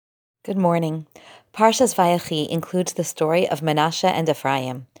Good morning. Parshas Vayechi includes the story of Menashe and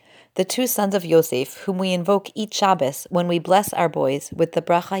Ephraim, the two sons of Yosef, whom we invoke each Shabbos when we bless our boys with the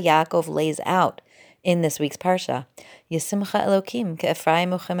bracha Yaakov lays out in this week's Parsha. Yisimcha Elokim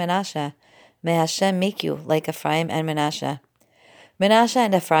ke'Ephraim u'cheMenashe. May Hashem make you like Ephraim and Menashe. Menashe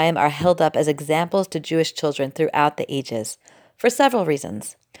and Ephraim are held up as examples to Jewish children throughout the ages, for several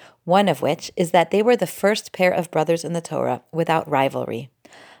reasons. One of which is that they were the first pair of brothers in the Torah without rivalry.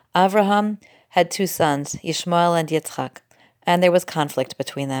 Avraham had two sons, Yishmael and Yitzchak, and there was conflict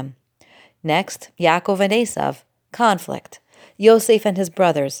between them. Next, Yaakov and Esav, conflict. Yosef and his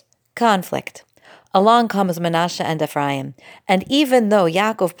brothers, conflict. Along comes Menashe and Ephraim, and even though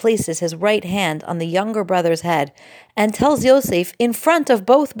Yaakov places his right hand on the younger brother's head and tells Yosef in front of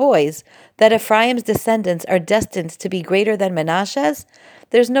both boys that Ephraim's descendants are destined to be greater than Menashe's,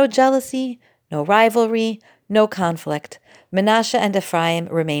 there's no jealousy, no rivalry, no conflict. Menashe and Ephraim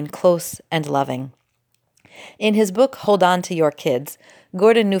remain close and loving. In his book, Hold On to Your Kids,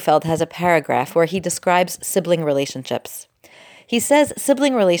 Gordon Neufeld has a paragraph where he describes sibling relationships. He says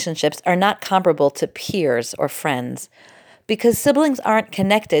sibling relationships are not comparable to peers or friends because siblings aren't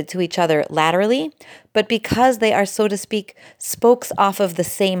connected to each other laterally, but because they are, so to speak, spokes off of the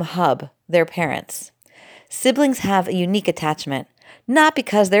same hub, their parents. Siblings have a unique attachment, not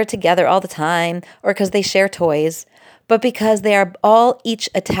because they're together all the time or because they share toys, but because they are all each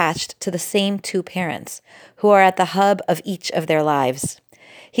attached to the same two parents, who are at the hub of each of their lives.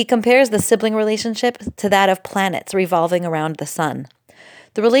 He compares the sibling relationship to that of planets revolving around the sun.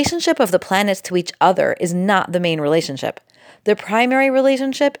 The relationship of the planets to each other is not the main relationship. The primary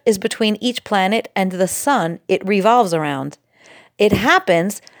relationship is between each planet and the sun it revolves around. It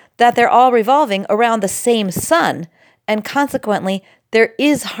happens that they're all revolving around the same sun, and consequently, there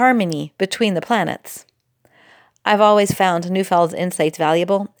is harmony between the planets. I've always found Neufeld's insights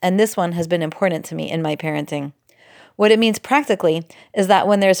valuable, and this one has been important to me in my parenting. What it means practically is that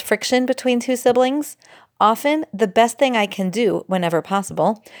when there's friction between two siblings, often the best thing I can do, whenever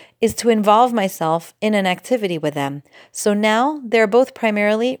possible, is to involve myself in an activity with them. So now they're both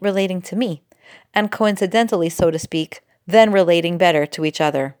primarily relating to me, and coincidentally, so to speak, then relating better to each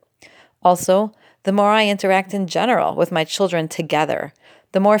other. Also, the more I interact in general with my children together,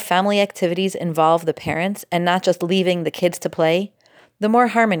 the more family activities involve the parents and not just leaving the kids to play, the more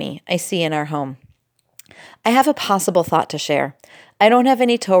harmony I see in our home. I have a possible thought to share. I don't have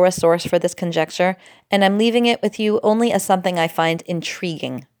any Torah source for this conjecture, and I'm leaving it with you only as something I find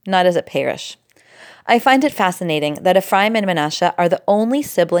intriguing, not as a parish. I find it fascinating that Ephraim and Menashe are the only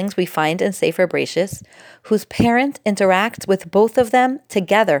siblings we find in Sefer Bereshis whose parent interacts with both of them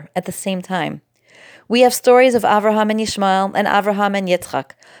together at the same time. We have stories of Avraham and Yishmael and Avraham and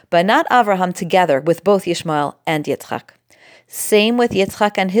Yitzchak, but not Avraham together with both Yishmael and Yitzchak. Same with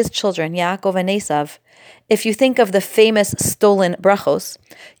Yitzchak and his children, Yaakov and Esav. If you think of the famous stolen brachos,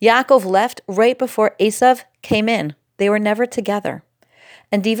 Yaakov left right before Esav came in. They were never together.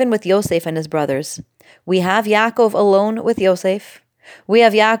 And even with Yosef and his brothers, we have Yaakov alone with Yosef. We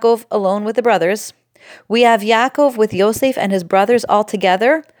have Yaakov alone with the brothers. We have Yaakov with Yosef and his brothers all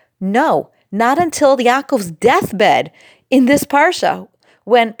together. No, not until Yaakov's deathbed in this parsha,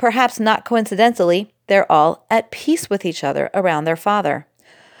 when, perhaps not coincidentally, they're all at peace with each other around their father.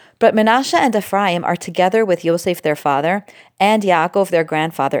 But Menashe and Ephraim are together with Yosef, their father, and Yaakov, their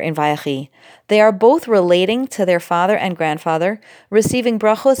grandfather, in Vayechi. They are both relating to their father and grandfather, receiving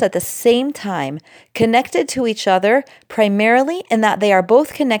brachos at the same time, connected to each other primarily in that they are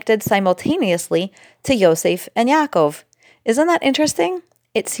both connected simultaneously to Yosef and Yaakov. Isn't that interesting?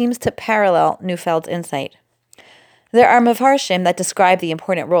 It seems to parallel Neufeld's insight. There are mefarshim that describe the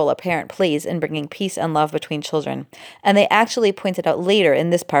important role a parent plays in bringing peace and love between children, and they actually pointed out later in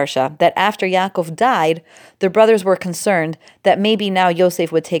this parsha that after Yaakov died, the brothers were concerned that maybe now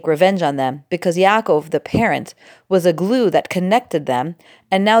Yosef would take revenge on them because Yaakov, the parent, was a glue that connected them,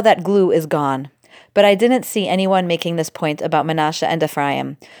 and now that glue is gone. But I didn't see anyone making this point about Menashe and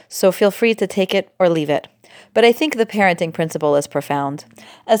Ephraim, so feel free to take it or leave it. But I think the parenting principle is profound,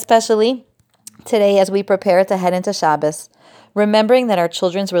 especially today as we prepare to head into Shabbos, remembering that our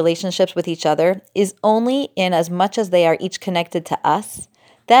children's relationships with each other is only in as much as they are each connected to us.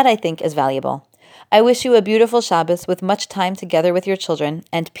 That, I think, is valuable. I wish you a beautiful Shabbos with much time together with your children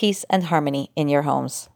and peace and harmony in your homes.